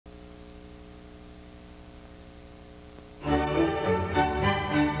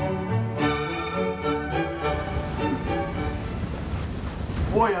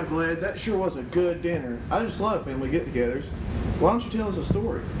Boy, Uncle Ed, that sure was a good dinner. I just love family get-togethers. Why don't you tell us a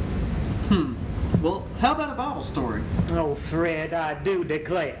story? Well, how about a Bible story? Oh, Fred, I do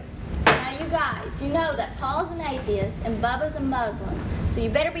declare. Now, you guys, you know that Paul's an atheist and Bubba's a Muslim, so you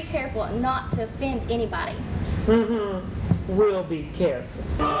better be careful not to offend anybody. We'll be careful.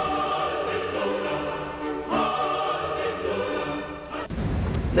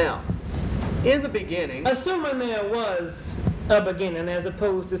 Now, in the beginning... Assuming there was a beginning as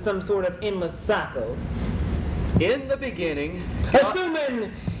opposed to some sort of endless cycle. In the beginning...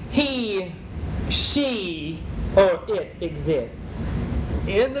 Assuming he, she, or it exists.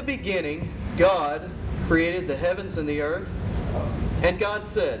 In the beginning, God created the heavens and the earth, and God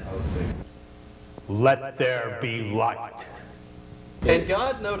said, "Let there be light." And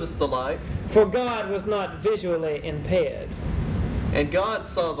God noticed the light, For God was not visually impaired, and God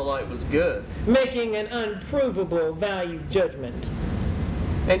saw the light was good. making an unprovable value judgment.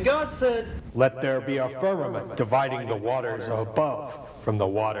 And God said, "Let there be a firmament dividing the waters above from the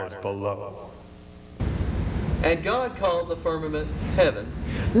waters below." and God called the firmament heaven.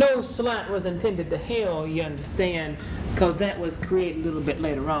 No slight was intended to hell, you understand, because that was created a little bit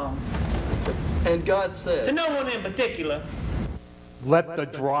later on. And God said, To no one in particular. Let the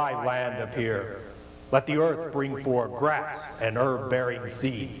dry land appear. Let the earth bring forth grass and herb-bearing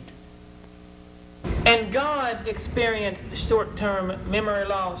seed. And God experienced short-term memory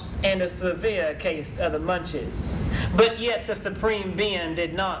loss and a severe case of the munchies. But yet the Supreme Being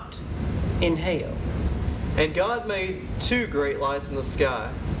did not inhale. And God made two great lights in the sky,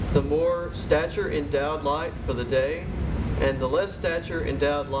 the more stature-endowed light for the day, and the less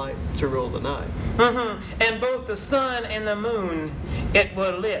stature-endowed light to rule the night. And both the sun and the moon, it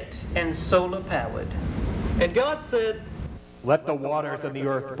were lit and solar-powered. And God said, Let the waters and the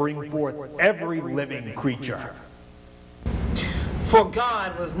earth bring forth every living creature. For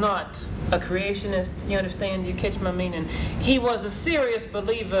God was not a creationist, you understand? You catch my meaning? He was a serious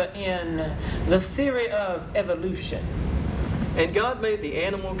believer in the theory of evolution. And God made the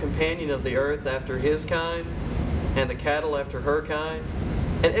animal companion of the earth after his kind, and the cattle after her kind,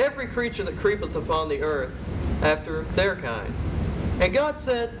 and every creature that creepeth upon the earth after their kind. And God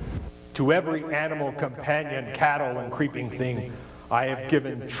said, To every animal, companion, cattle, and creeping thing, I have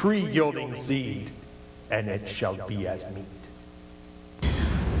given tree-yielding seed, and it shall be as meat.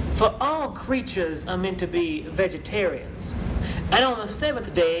 For all creatures are meant to be vegetarians. And on the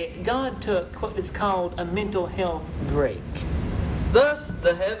seventh day, God took what is called a mental health break. Thus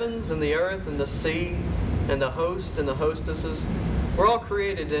the heavens and the earth and the sea and the host and the hostesses were all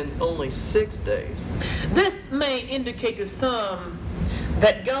created in only 6 days. This may indicate to some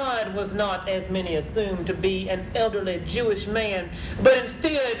that God was not, as many assume, to be an elderly Jewish man, but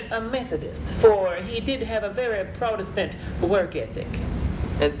instead a Methodist, for he did have a very Protestant work ethic.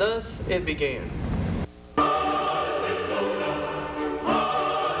 And thus it began.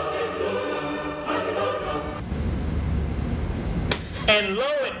 And lo,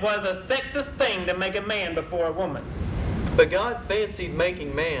 it was a sexist thing to make a man before a woman. But God fancied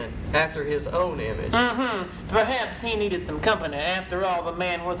making man after his own image. Perhaps he needed some company. After all, the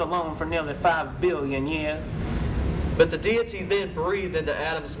man was alone for nearly 5 billion years. But the deity then breathed into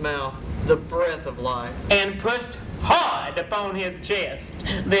Adam's mouth the breath of life. And pushed hard upon his chest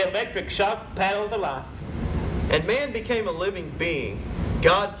the electric shock paddle to life. And man became a living being.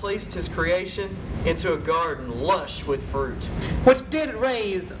 God placed his creation into a garden lush with fruit. Which did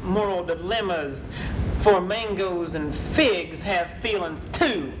raise moral dilemmas, for mangoes and figs have feelings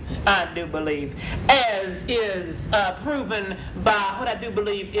too, I do believe, as is proven by what I do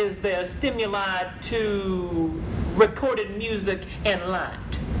believe is their stimuli to recorded music and light.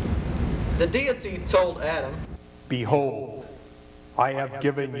 The deity told Adam, Behold, I have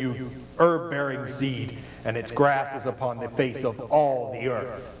given you herb-bearing seed, and its grass is upon the face of all the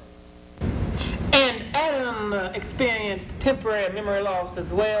earth. And Adam experienced temporary memory loss as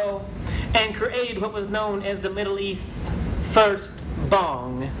well, and created what was known as the Middle East's first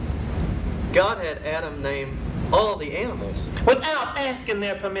bong. God had Adam name all the animals. Without asking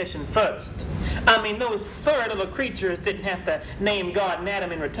their permission first. I mean, those furry little creatures didn't have to name God and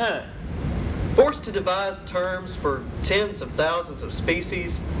Adam in return. Forced to devise terms for tens of thousands of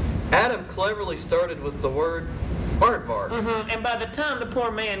species, Adam cleverly started with the word aardvark. And by the time the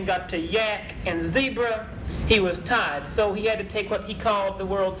poor man got to yak and zebra, he was tired, so he had to take what he called the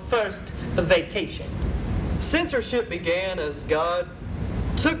world's first vacation. Censorship began as God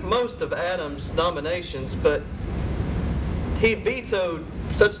took most of Adam's nominations, but he vetoed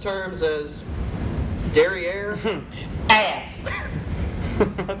such terms as derriere, Ass.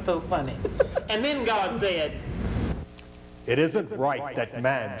 That's so funny. And then God said, It isn't right that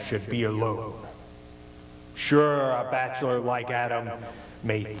man should be alone. Sure, a bachelor like Adam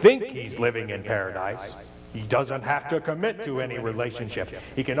may think he's living in paradise. He doesn't have to commit to any relationship.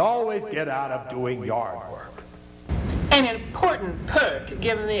 He can always get out of doing yard work. An important perk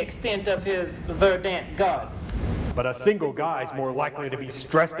given the extent of his verdant garden. But a single guy's more likely to be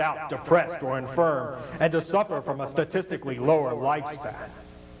stressed out, depressed, or infirm, and to suffer from a statistically lower lifespan.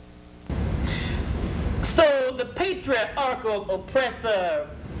 So the patriarchal oppressor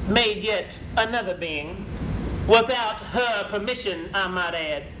made yet another being, without her permission, I might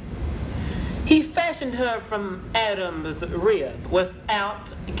add. He fashioned her from Adam's rib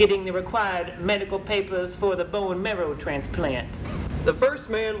without getting the required medical papers for the bone marrow transplant. The first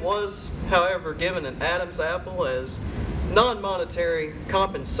man was, however, given an Adam's apple as non-monetary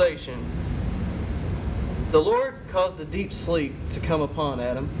compensation. The Lord caused a deep sleep to come upon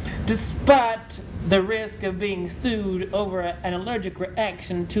Adam. Despite the risk of being sued over an allergic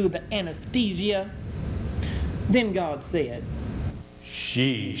reaction to the anesthesia, then God said,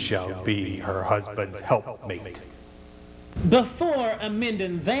 She shall be her husband's helpmate. before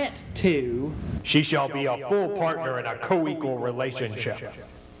amending that to, She shall be a full partner in a co-equal relationship.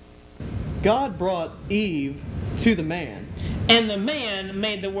 God brought Eve to the man. and the man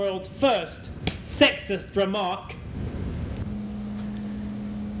made the world's first sexist remark.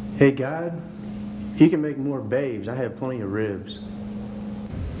 Hey, God, you can make more babes. I have plenty of ribs.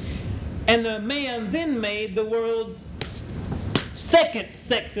 And the man then made the world's second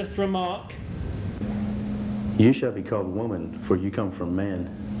sexist remark. You shall be called woman, for you come from man.